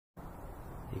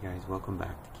Hey guys, welcome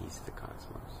back to Keys to the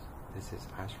Cosmos. This is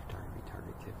Astrophotography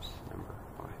Target Tips number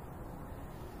 5.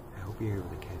 I hope you're able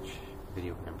to catch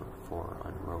video number 4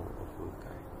 on Row of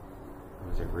Wukai.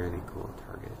 It was a really cool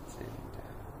target and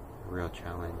a real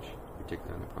challenge,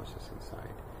 particularly on the processing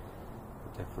side.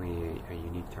 Definitely a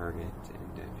unique target,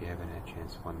 and if you haven't had a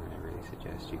chance, one that I really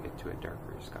suggest you get to a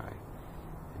darker sky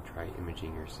and try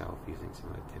imaging yourself using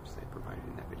some of the tips that I provided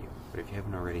in that video. But if you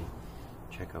haven't already,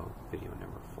 check out video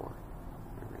number 4.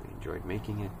 I really enjoyed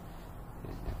making it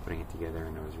and putting it together,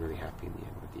 and I was really happy in the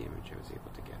end with the image I was able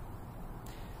to get.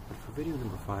 But for video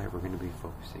number 5, we're going to be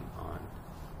focusing on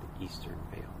the Eastern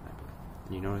Veil Nebula.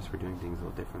 And you notice we're doing things a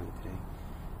little differently today.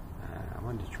 I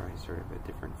wanted to try sort of a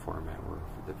different format where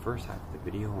for the first half of the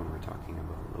video, when we're talking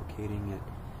about locating it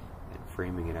and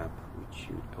framing it up, we'd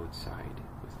shoot outside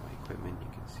with my equipment. You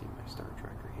can see my star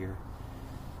tracker here.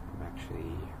 I'm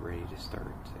actually ready to start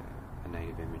a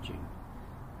night of imaging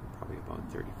in probably about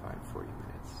 35-40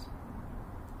 minutes.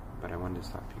 But I wanted to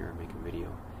stop here and make a video,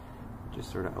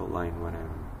 just sort of outline what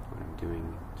I'm doing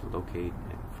to locate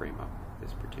and frame up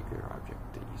this particular object,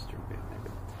 the Eastern Veil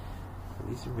Nebula.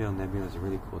 The Eastern Veil Nebula is a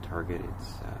really cool target.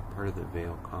 It's part of the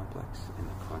Veil complex in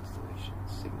the constellation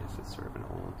Cygnus. It's sort of an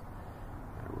old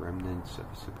remnant of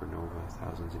a supernova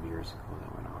thousands of years ago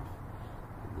that went off.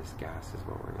 And this gas is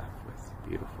what we're left with, a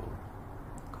beautiful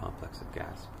complex of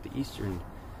gas. But the Eastern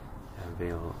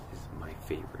Veil is my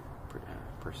favorite,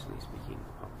 personally speaking,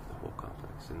 of the whole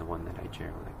complex, and the one that I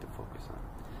generally like to focus on.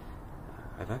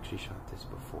 I've actually shot this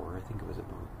before. I think it was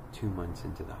about 2 months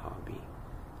into the hobby.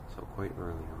 So quite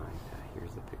early on.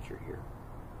 Here's the picture here.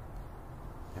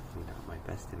 Definitely not my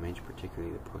best image,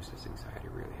 particularly the processing side. I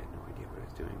really had no idea what I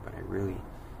was doing, but I really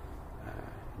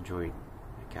enjoyed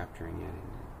capturing it,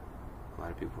 and a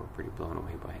lot of people were pretty blown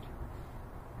away by it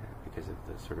because of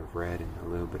the sort of red and a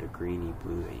little bit of greeny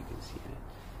blue that you can see in it.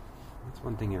 That's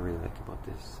one thing I really like about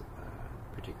this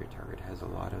particular target. It has a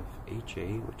lot of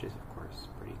HA, which is of course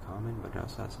pretty common, but it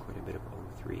also has quite a bit of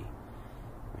O3,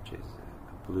 which is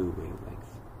a blue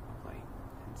wavelength of light,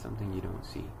 and something you don't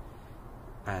see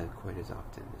quite as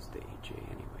often as the HA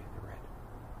anyway, the red.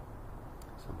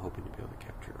 So I'm hoping to be able to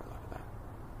capture a lot of that.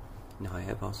 Now I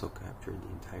have also captured the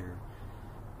entire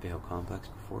Veil complex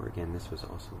before. Again, this was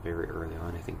also very early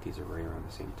on. I think these are right around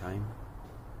the same time.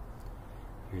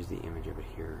 Here's the image of it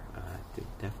here.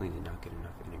 Definitely did not get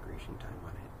enough integration time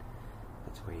on it.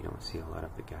 That's why you don't see a lot of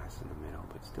the gas in the middle,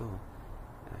 but still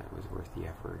it was worth the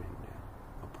effort, and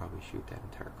I'll probably shoot that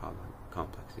entire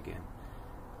complex again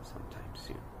sometime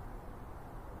soon.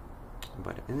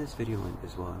 But in this video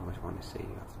as well, I want to say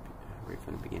right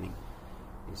from the beginning,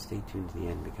 is stay tuned to the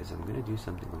end, because I'm going to do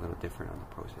something a little different on the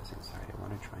processing side. I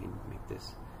want to try and make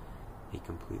this a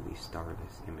completely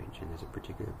starless image, and there's a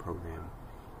particular program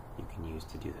you can use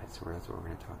to do that. So that's what we're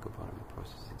going to talk about on the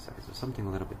processing side. So something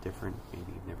a little bit different.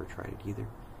 Maybe you've never tried it either.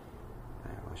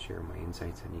 I'll share my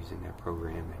insights on using that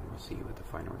program, and we'll see what the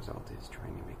final result is,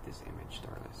 trying to make this image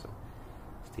starless. So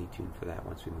stay tuned for that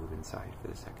once we move inside for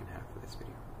the second half of this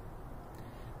video.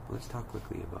 But let's talk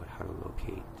quickly about how to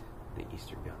locate the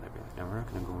Eastern Veil Nebula. Now we're not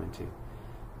going to go into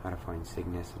how to find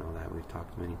Cygnus and all that. We've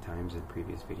talked many times in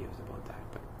previous videos about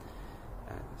that, but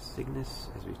Cygnus,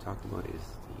 as we've talked about, is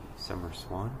the summer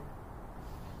swan,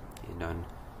 and on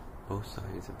both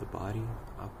sides of the body,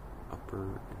 upper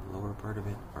and lower part of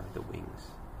it, are the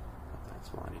wings of that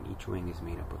swan, and each wing is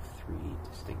made up of 3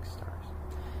 distinct stars.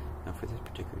 Now for this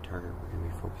particular target, we're going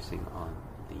to be focusing on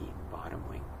the bottom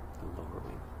wing, the lower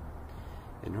wing.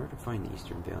 In order to find the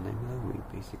Eastern Veil Nebula, we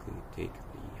basically take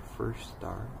the first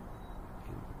star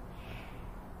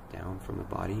down from the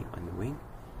body on the wing,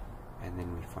 and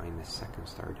then we find the second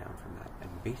star down from that.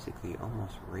 And basically,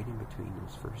 almost right in between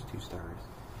those first 2 stars,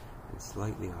 and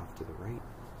slightly off to the right,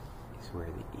 is where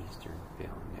the Eastern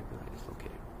Veil Nebula is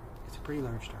located. It's a pretty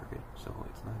large target, so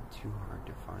it's not too hard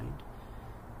to find,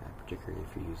 particularly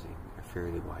if you're using a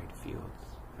fairly wide field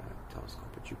telescope,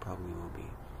 but you probably will be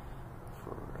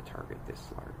for a target this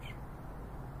large.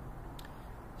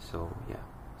 So yeah,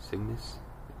 Cygnus,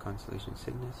 the constellation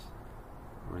Cygnus,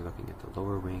 we're looking at the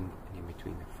lower wing, and in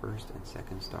between the first and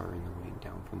second star in the wing,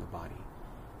 down from the body,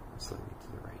 and slightly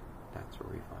to the right. That's where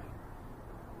we find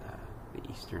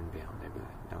the Eastern Veil Nebula.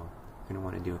 Now, you're going to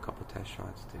want to do a couple test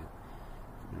shots to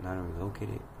not only locate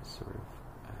it, but sort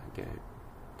of get it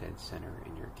dead center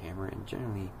in your camera, and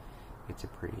generally it's a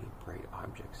pretty bright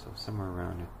object, so somewhere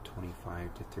around a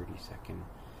 25 to 30 second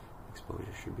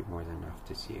exposure should be more than enough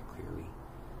to see it clearly,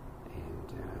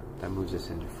 and that moves us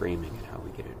into framing and how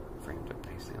we get it framed up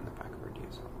nicely on the back of our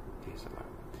DSLR.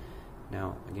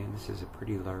 Now again, this is a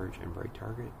pretty large and bright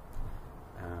target,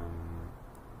 and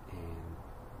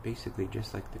basically,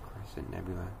 just like the Crescent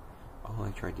Nebula, all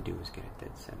I tried to do was get a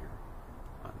dead center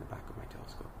on the back of my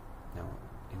telescope. Now,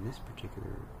 in this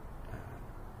particular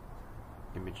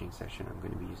imaging session, I'm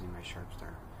going to be using my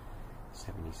Sharpstar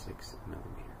 76mm.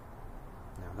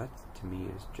 Now, that to me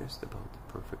is just about the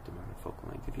perfect amount of focal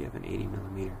length. If you have an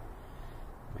 80mm, it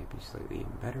might be slightly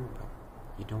even better, but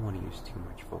you don't want to use too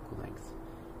much focal length.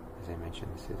 As I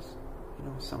mentioned, this is, you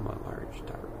know, a somewhat large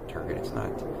target. It's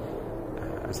not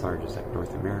as large as like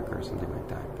North America or something like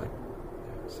that, but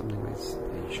something like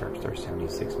the Sharpstar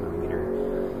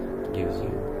 76mm gives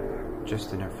you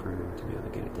just enough room to be able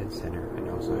to get a dead center, and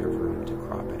also have room to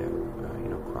crop it out,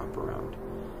 crop around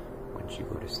once you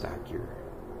go to stack your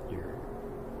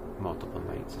multiple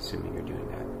nights, assuming you're doing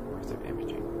that worth of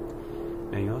imaging.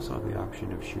 Now you also have the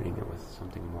option of shooting it with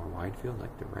something more wide field,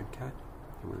 like the Red Cat,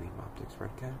 the William Optics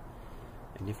Red Cat.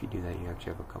 And if you do that, you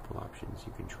actually have a couple options.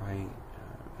 You can try,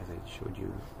 as I showed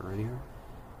you earlier,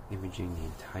 imaging the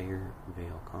entire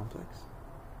veil complex,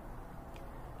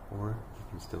 or you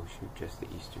can still shoot just the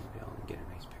Eastern Veil and get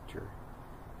a nice picture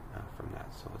from that.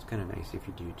 So it's kind of nice if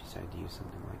you do decide to use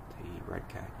something like the Red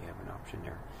Cat, you have an option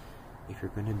there. If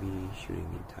you're going to be shooting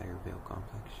the entire veil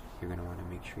complex, you're going to want to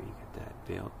make sure you get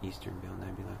that Eastern Veil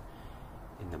Nebula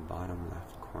in the bottom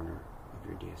left corner of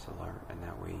your DSLR, and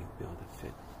that way you'll be able to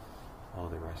fit all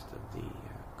the rest of the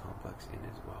complex in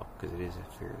as well, because it is a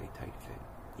fairly tight fit,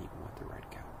 even with the Red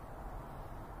Cat.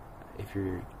 If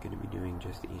you're going to be doing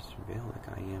just the Eastern Veil, like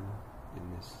I am in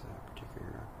this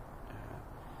particular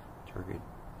target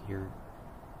here,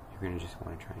 you're going to just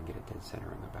want to try and get a dead center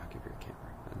on the back of your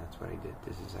camera, and that's what I did.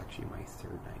 This is actually my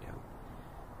third night out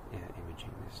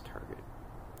imaging this target.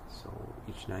 So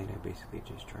each night I basically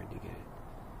just tried to get it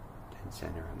dead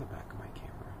center on the back of my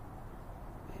camera,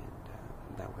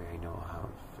 and that way I know I'll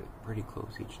have it pretty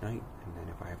close each night, and then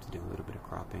if I have to do a little bit of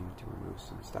cropping to remove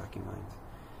some stacking lines,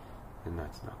 then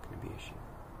that's not going to be an issue.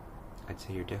 I'd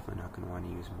say you're definitely not going to want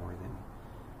to use more than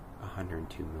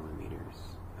 102mm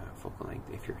focal length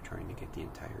if you're trying to get the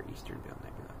entire Eastern Veil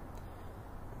Nebula.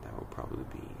 That will probably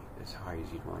be as high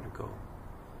as you'd want to go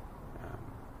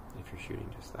if you're shooting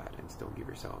just that, and still give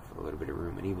yourself a little bit of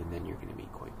room, and even then you're going to be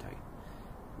quite tight.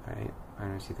 I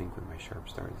honestly think with my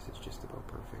Sharpstar this is just about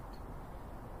perfect,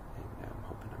 and I'm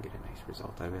hoping I'll get a nice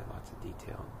result out of it. Lots of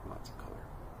detail, lots of color.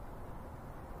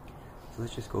 So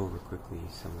let's just go over quickly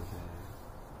some of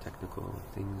the technical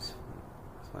things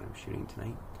with what I'm shooting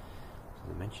tonight. So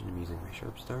as I mentioned, I'm using my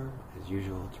Sharpstar. As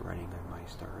usual, it's running on my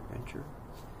Star Adventure.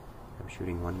 I'm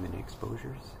shooting 1-minute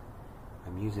exposures.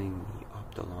 I'm using the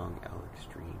Optolong L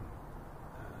Extreme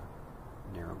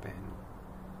narrowband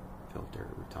filter.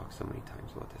 We've talked so many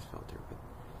times about this filter, but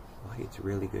why it's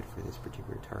really good for this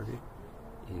particular target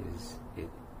is it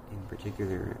in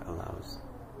particular allows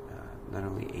not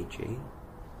only HA,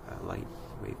 light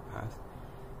wave path,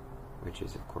 which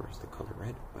is of course the color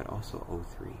red, but also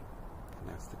O3, and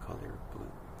that's the color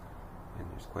blue. And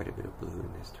there's quite a bit of blue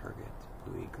in this target,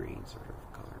 bluey green sort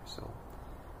of color. So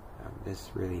this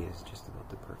really is just about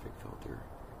the perfect filter,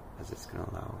 as it's going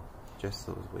to allow just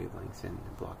those wavelengths in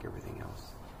and block everything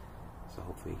else. So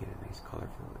hopefully you get a nice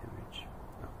colorful image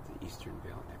of the Eastern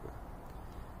Veil Nebula.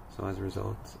 So as a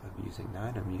result of using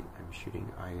that, I'm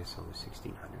shooting ISO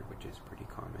 1600, which is pretty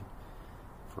common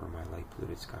for my light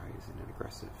polluted skies and an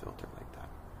aggressive filter like that.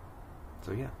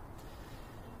 So yeah,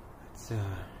 that's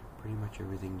pretty much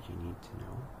everything you need to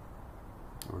know.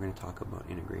 We're going to talk about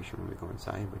integration when we go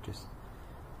inside, but just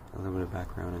a little bit of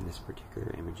background on this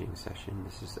particular imaging session.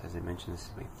 This is, as I mentioned, this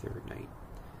is my third night,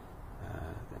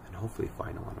 and hopefully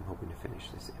final one. I'm hoping to finish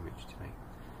this image tonight.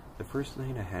 The first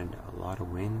night I had a lot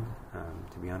of wind.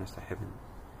 To be honest, I haven't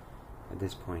at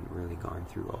this point really gone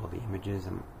through all the images.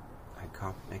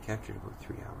 I captured about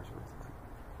 3 hours worth, but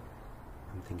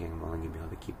I'm thinking I'm only going to be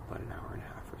able to keep about an hour and a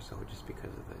half or so, just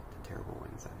because of the terrible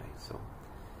winds that night. So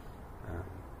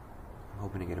I'm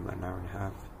hoping to get about an hour and a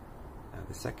half.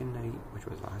 The second night, which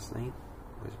was last night,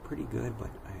 was pretty good, but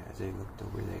as I looked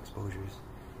over the exposures,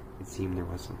 it seemed there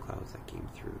was some clouds that came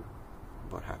through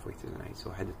about halfway through the night,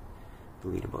 so I had to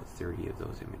delete about 30 of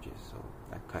those images, so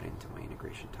that cut into my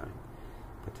integration time.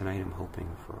 But tonight I'm hoping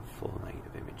for a full night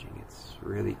of imaging. It's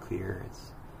really clear,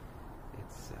 it's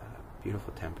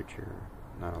beautiful temperature,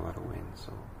 not a lot of wind,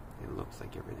 so it looks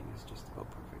like everything is just about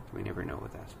perfect. We never know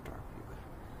with astrophotography, but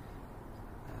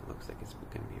it looks like it's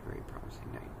going to be a very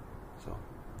promising night. So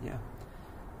yeah,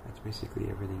 that's basically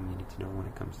everything you need to know when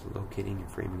it comes to locating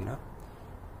and framing it up.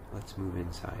 Let's move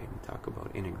inside and talk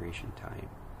about integration time,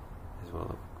 as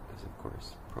well as of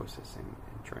course processing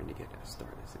and trying to get a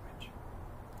starless image.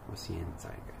 We'll see you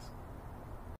inside, guys.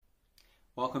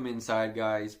 Welcome inside,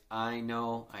 guys. I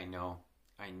know,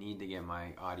 I need to get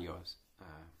my audio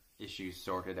issues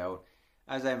sorted out.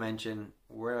 As I mentioned,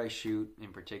 where I shoot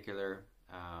in particular,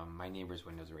 my neighbor's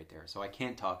window's right there, so I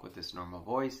can't talk with this normal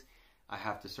voice. I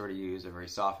have to sort of use a very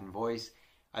softened voice.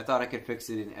 I thought I could fix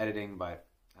it in editing, but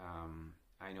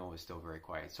I know it was still very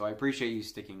quiet. So I appreciate you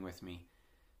sticking with me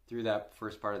through that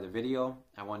first part of the video.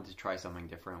 I wanted to try something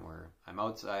different where I'm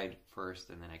outside first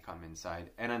and then I come inside.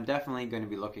 And I'm definitely going to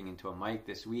be looking into a mic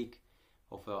this week.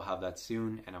 Hopefully I'll have that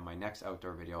soon. And on my next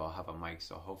outdoor video, I'll have a mic.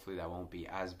 So hopefully that won't be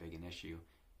as big an issue.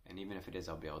 And even if it is,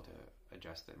 I'll be able to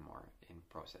adjust it more in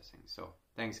processing. So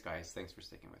thanks guys. Thanks for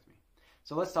sticking with me.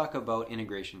 So let's talk about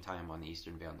integration time on the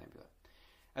Eastern Veil Nebula.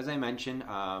 As I mentioned,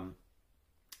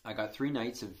 I got 3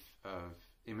 nights of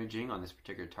imaging on this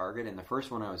particular target, and the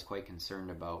first one I was quite concerned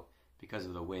about because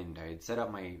of the wind. I had set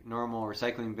up my normal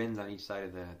recycling bins on each side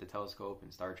of the telescope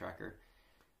and star tracker,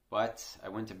 but I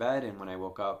went to bed, and when I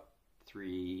woke up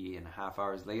 3.5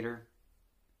 hours later,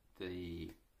 the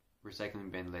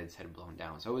recycling bin lids had blown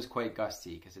down. So it was quite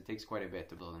gusty because it takes quite a bit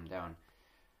to blow them down.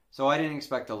 So I didn't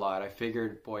expect a lot. I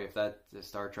figured, boy, if the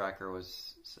star tracker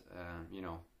was,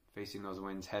 facing those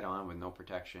winds head on with no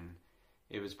protection,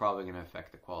 it was probably going to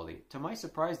affect the quality. To my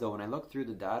surprise, though, when I looked through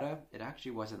the data, it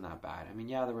actually wasn't that bad. I mean,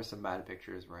 yeah, there were some bad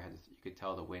pictures where you could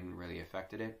tell the wind really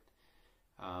affected it.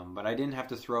 But I didn't have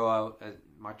to throw out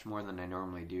much more than I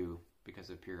normally do because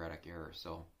of periodic error.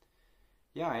 So,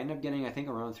 yeah, I ended up getting, I think,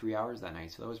 around 3 hours that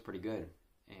night. So that was pretty good.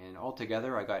 And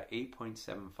altogether, I got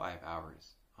 8.75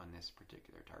 hours on this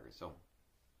particular target. So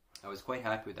I was quite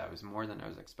happy with that. It was more than I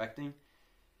was expecting.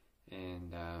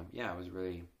 And, yeah, I was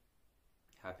really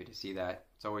happy to see that.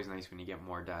 It's always nice when you get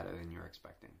more data than you're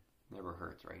expecting. Never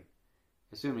hurts, right?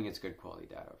 Assuming it's good quality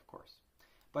data, of course.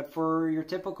 But for your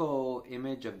typical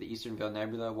image of the Eastern Veil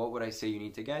Nebula, what would I say you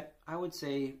need to get? I would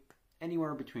say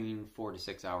anywhere between 4 to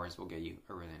 6 hours will get you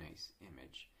a really nice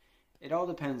image. It all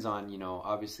depends on,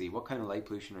 obviously, what kind of light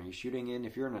pollution are you shooting in.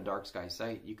 If you're in a dark sky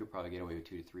site, you could probably get away with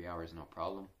 2 to 3 hours, no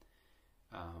problem.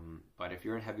 But if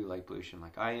you're in heavy light pollution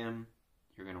like I am,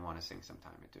 you're going to want to sink some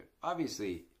time into it.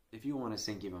 Obviously, if you want to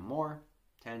sink even more,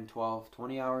 10, 12,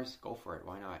 20 hours, go for it.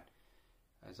 Why not?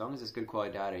 As long as it's good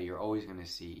quality data, you're always going to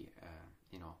see,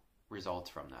 results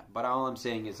from that. But all I'm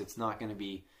saying is it's not going to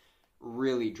be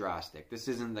really drastic. This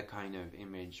isn't the kind of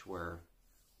image where,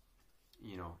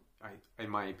 in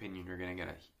my opinion, you're going to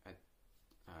get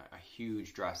a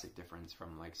huge drastic difference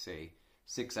from, like, say,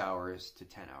 6 hours to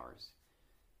 10 hours.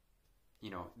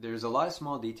 There's a lot of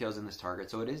small details in this target,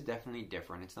 so it is definitely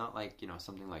different. It's not like,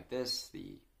 something like this,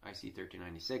 the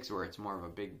IC1396, where it's more of a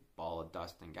big ball of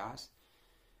dust and gas.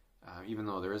 Even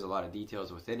though there is a lot of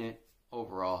details within it,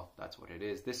 overall, that's what it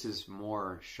is. This is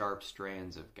more sharp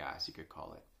strands of gas, you could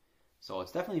call it. So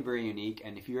it's definitely very unique,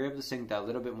 and if you're able to sink that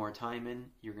little bit more time in,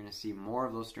 you're going to see more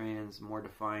of those strands, more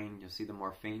defined. You'll see the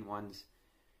more faint ones,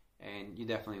 and you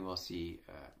definitely will see,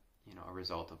 a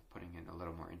result of putting in a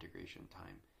little more integration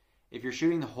time. If you're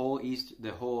shooting the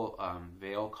whole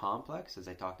veil complex, as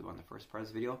I talked about in the first part of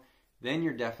this video, then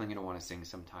you're definitely going to want to sink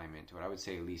some time into it. I would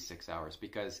say at least 6 hours,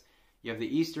 because you have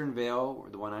the Eastern Veil,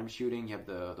 the one I'm shooting, you have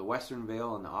the Western Veil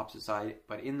on the opposite side,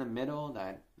 but in the middle,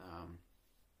 that,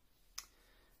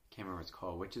 can't remember what it's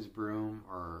called, Witch's Broom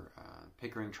or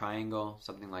Pickering Triangle,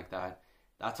 something like that.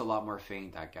 That's a lot more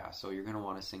faint, that gas, so you're going to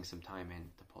want to sink some time in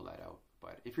to pull that out.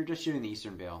 But if you're just shooting the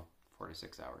Eastern Veil, 4 to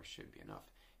 6 hours should be enough.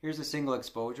 Here's a single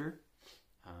exposure.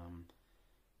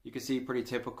 You can see pretty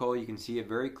typical. You can see it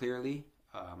very clearly.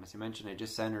 As I mentioned, I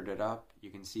just centered it up. You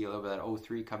can see a little bit of that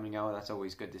O3 coming out. That's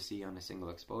always good to see on a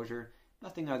single exposure.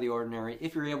 Nothing out of the ordinary.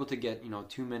 If you're able to get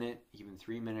 2-minute, even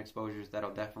 3-minute exposures,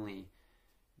 that'll definitely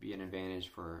be an advantage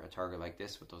for a target like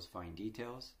this with those fine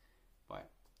details. But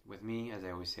with me, as I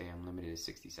always say, I'm limited to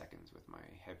 60 seconds with my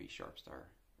heavy Sharp Star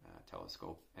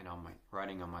telescope and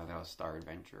riding on my little Star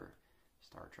Adventure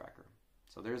star tracker.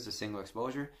 So there's a single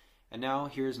exposure, and now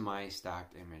here's my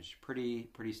stacked image. Pretty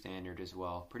standard as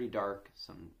well. Pretty dark,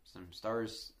 some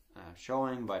stars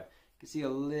showing, but you can see a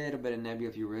little bit of nebula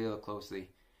if you really look closely.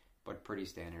 But pretty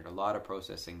standard. A lot of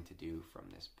processing to do from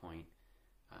this point.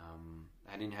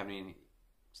 I didn't have any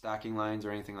stacking lines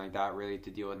or anything like that really to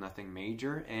deal with, nothing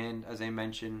major. And as I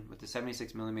mentioned, with the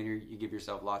 76mm, you give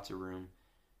yourself lots of room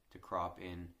to crop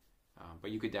in.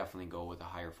 But you could definitely go with a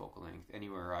higher focal length,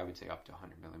 anywhere I would say up to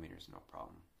 100mm, no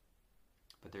problem.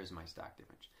 But there's my stacked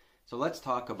image. So let's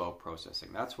talk about processing.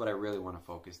 That's what I really want to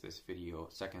focus this video,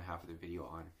 second half of the video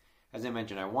on. As I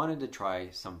mentioned, I wanted to try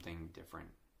something different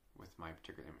with my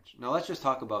particular image. Now let's just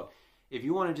talk about, if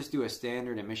you want to just do a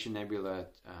standard emission nebula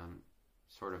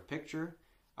sort of picture,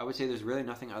 I would say there's really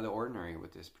nothing out of the ordinary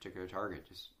with this particular target.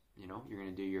 Just, you're going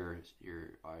to do your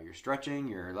stretching,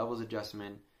 your levels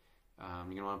adjustment, You're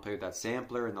going to want to play with that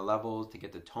sampler and the levels to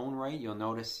get the tone right. You'll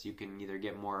notice you can either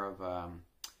get more of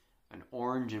an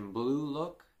orange and blue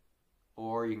look,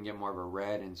 or you can get more of a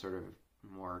red and sort of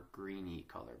more greeny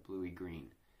color, bluey green.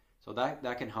 So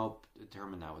that can help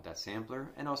determine that with that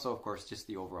sampler, and also of course just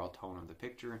the overall tone of the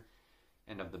picture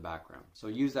and of the background. So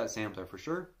use that sampler for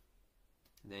sure.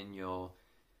 Then you'll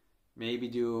maybe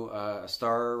do a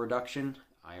star reduction.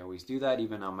 I always do that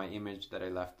even on my image that I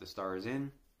left the stars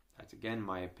in. That's again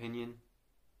my opinion.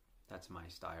 That's my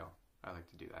style. I like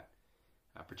to do that.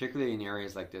 Particularly in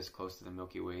areas like this close to the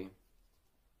Milky Way.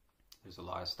 There's a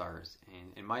lot of stars,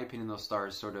 and in my opinion those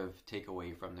stars sort of take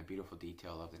away from the beautiful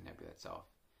detail of the nebula itself.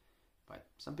 But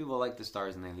some people like the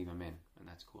stars and they leave them in, and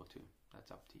that's cool too. That's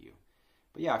up to you.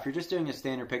 But yeah, if you're just doing a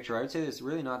standard picture, I would say it's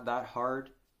really not that hard.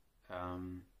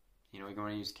 You know, you're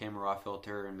going to use camera raw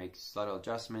filter and make subtle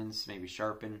adjustments, maybe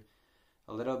sharpen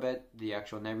a little bit the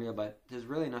actual nebula, but there's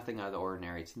really nothing out of the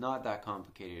ordinary. It's not that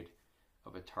complicated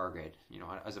of a target, you know,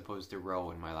 as opposed to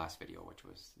RAW in my last video, which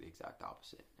was the exact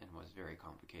opposite and was very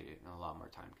complicated and a lot more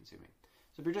time consuming.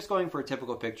 So if you're just going for a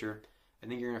typical picture, I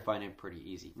think you're going to find it pretty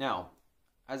easy. Now,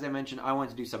 as I mentioned, I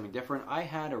wanted to do something different. I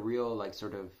had a real, like,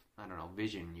 sort of, I don't know,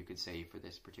 vision, you could say, for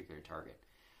this particular target.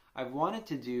 I've wanted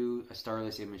to do a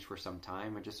starless image for some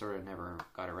time. I just sort of never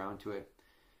got around to it.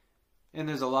 And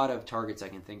there's a lot of targets I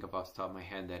can think of off the top of my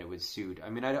head that it would suit. I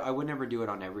mean, I would never do it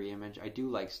on every image. I do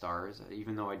like stars,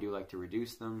 even though I do like to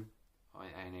reduce them,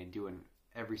 and I do in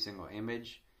every single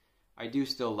image. I do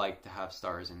still like to have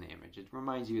stars in the image. It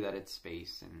reminds you that it's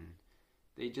space, and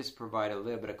they just provide a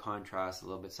little bit of contrast, a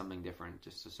little bit something different,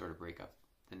 just to sort of break up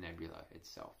the nebula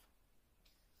itself.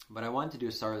 But I wanted to do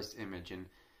a starless image, and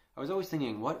I was always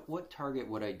thinking, what target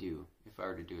would I do if I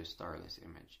were to do a starless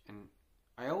image? And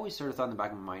I always sort of thought in the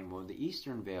back of my mind, well, the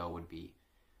Eastern Veil would be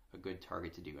a good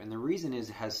target to do. And the reason is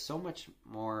it has so much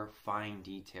more fine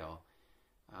detail.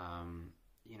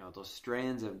 You know, those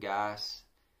strands of gas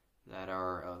that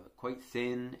are quite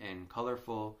thin and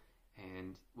colorful,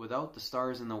 and without the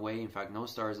stars in the way, in fact, no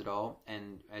stars at all.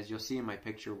 And as you'll see in my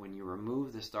picture, when you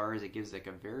remove the stars, it gives like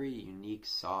a very unique,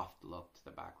 soft look to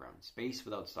the background. Space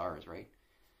without stars, right?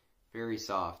 Very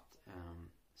soft.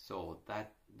 So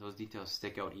those details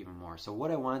stick out even more. So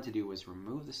what I wanted to do was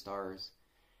remove the stars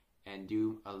and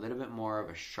do a little bit more of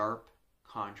a sharp,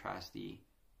 contrasty,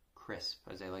 crisp,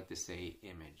 as I like to say,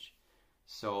 image.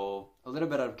 So a little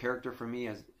bit out of character for me,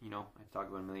 as you know, I've talked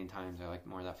about a million times. I like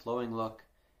more of that flowing look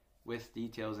with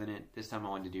details in it. This time I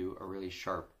wanted to do a really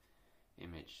sharp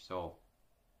image. So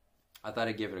I thought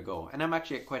I'd give it a go. And I'm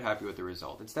actually quite happy with the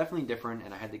result. It's definitely different,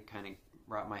 and I had to kind of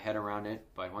wrap my head around it.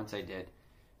 But once I did,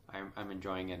 I'm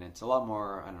enjoying it. And it's a lot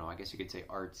more, I don't know, I guess you could say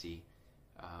artsy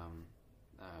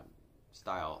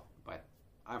style. But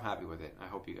I'm happy with it. I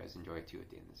hope you guys enjoy it too at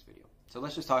the end of this video. So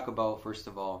let's just talk about, first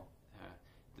of all,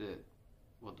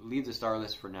 we'll leave the star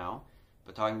list for now,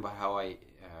 but talking about how I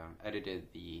edited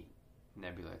the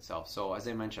nebula itself. So as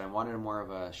I mentioned, I wanted more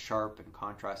of a sharp and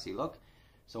contrasty look.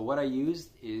 So what I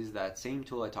used is that same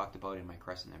tool I talked about in my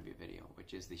Crescent Nebula video,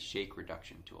 which is the shake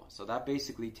reduction tool. So that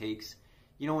basically takes,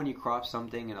 you know, when you crop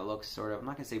something and it looks sort of, I'm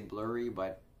not going to say blurry,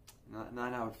 but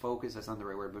not out of focus, that's not the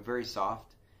right word, but very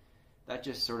soft. That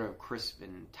just sort of crisp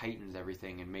and tightens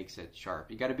everything and makes it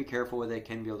sharp. You got to be careful with it. It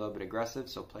can be a little bit aggressive,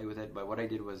 so play with it. But what I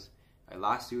did was I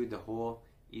lassoed the whole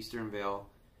Eastern Veil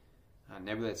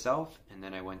Nebula itself, and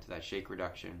then I went to that shake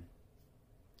reduction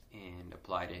and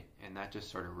applied it, and that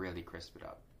just sort of really crisped it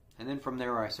up. And then from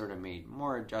there I sort of made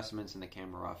more adjustments in the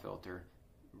camera raw filter,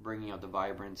 bringing out the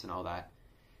vibrance and all that.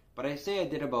 But I say I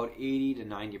did about 80 to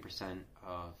 90%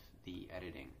 of the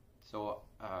editing. So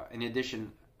in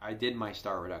addition, I did my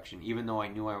star reduction. Even though I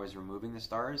knew I was removing the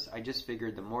stars, I just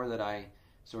figured the more that I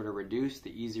sort of reduced,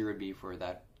 the easier it would be for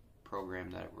that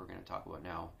program that we're going to talk about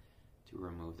now to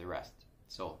remove the rest.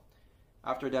 So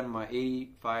after I've done my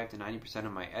 85 to 90%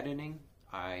 of my editing,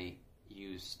 I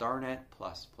use StarNet++.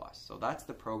 So that's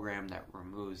the program that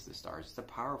removes the stars. It's a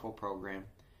powerful program,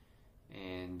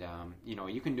 and you know,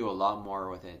 you can do a lot more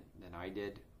with it than I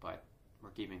did, but we're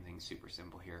keeping things super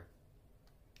simple here,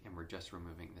 and we're just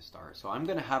removing the stars. So I'm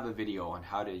going to have a video on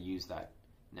how to use that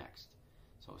next,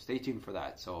 so stay tuned for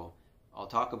that. So I'll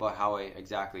talk about how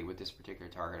exactly with this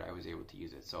particular target I was able to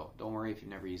use it. So don't worry if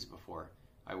you've never used it before.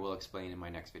 I will explain in my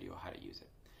next video how to use it.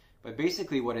 But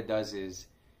basically what it does is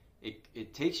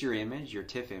it takes your image, your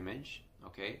TIFF image,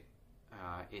 okay,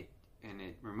 it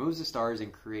removes the stars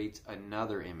and creates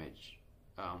another image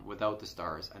without the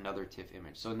stars, another TIFF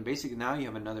image. So basically now you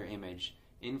have another image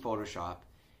in Photoshop,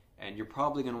 and you're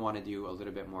probably going to want to do a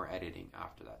little bit more editing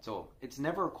after that. So it's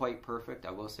never quite perfect,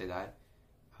 I will say that.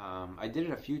 I did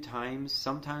it a few times.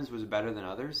 Sometimes it was better than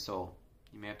others, so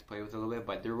you may have to play with it a little bit,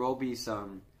 but there will be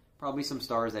probably some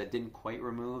stars that didn't quite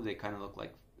remove. They kind of look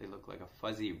like a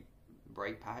fuzzy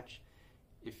bright patch.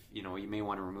 If you may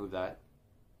want to remove that,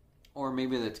 or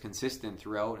maybe that's consistent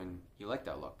throughout and you like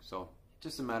that look. So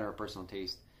just a matter of personal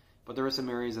taste. But there were some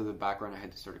areas of the background I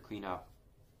had to sort of clean up,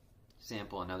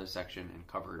 sample another section, and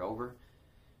cover it over.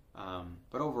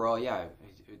 But overall, yeah,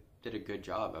 it did a good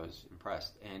job. I was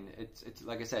impressed, and it's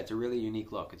like I said, it's a really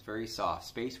unique look. It's very soft,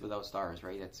 space without stars,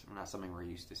 right? That's not something we're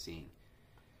used to seeing.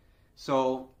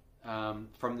 So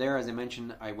from there, as I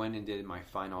mentioned, I went and did my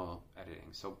final editing.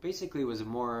 So basically, it was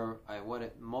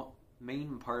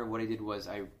main part of what I did was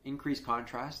I increased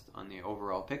contrast on the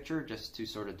overall picture just to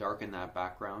sort of darken that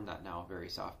background, that now very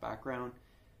soft background.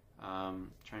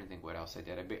 Trying to think what else I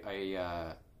did.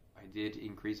 I did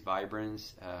increase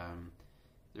vibrance.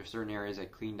 There's certain areas I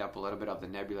cleaned up a little bit of the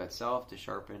nebula itself to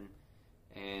sharpen,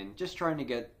 and just trying to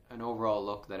get an overall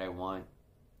look that I want.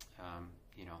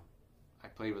 I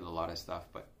played with a lot of stuff,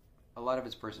 but a lot of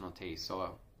it's personal taste,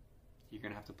 so you're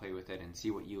gonna have to play with it and see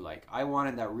what you like. I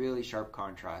wanted that really sharp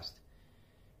contrast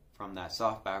from that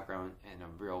soft background and a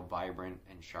real vibrant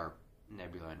and sharp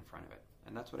nebula in front of it,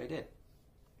 and that's what I did.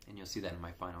 And you'll see that in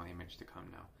my final image to come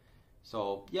now.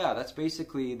 So yeah, that's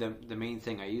basically the main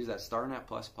thing. I use that StarNet++.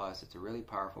 It's a really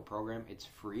powerful program. It's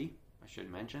free, I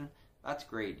should mention. That's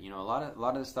great. A lot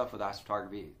of the stuff with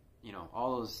astrophotography,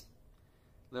 all those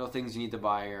little things you need to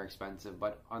buy are expensive.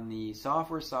 But on the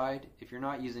software side, if you're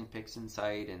not using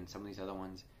PixInsight and some of these other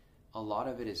ones, a lot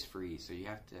of it is free. So you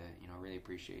have to, really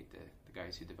appreciate the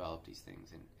guys who develop these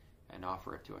things and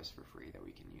offer it to us for free that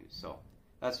we can use. So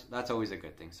that's always a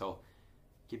good thing. So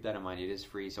keep that in mind. It is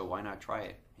free, so why not try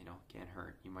it? Can't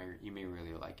hurt. You may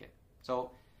really like it.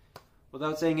 So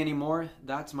without saying any more,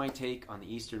 that's my take on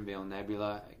the Eastern Veil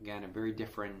Nebula. Again, a very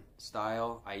different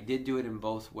style. I did do it in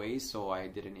both ways. So I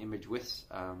did an image with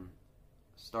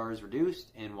stars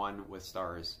reduced and one with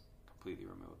stars completely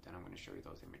removed, and I'm going to show you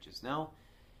those images now.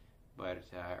 But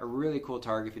a really cool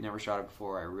target. If you never shot it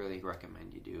before, I really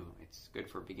recommend you do. It's good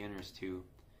for beginners too,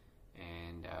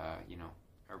 and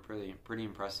a pretty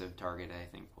impressive target. I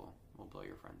think will blow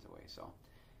your friends away. So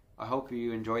I hope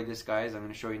you enjoyed this, guys. I'm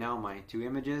going to show you now my two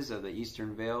images of the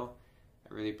Eastern Veil.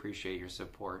 I really appreciate your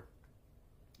support,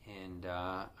 and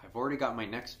I've already got my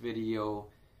next video.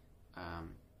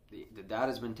 The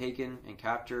data's been taken and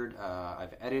captured.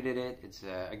 I've edited it. It's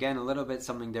again a little bit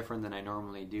something different than I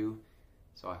normally do,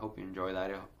 so I hope you enjoy that.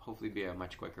 It'll hopefully be a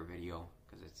much quicker video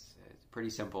because it's a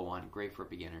pretty simple one, great for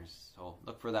beginners. So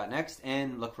look for that next,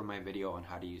 and look for my video on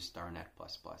how to use StarNet++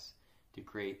 to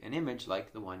create an image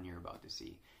like the one you're about to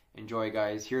see. Enjoy,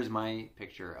 guys. Here's my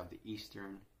picture of the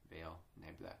Eastern Veil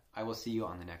Nebula. I will see you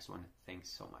on the next one. Thanks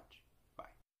so much.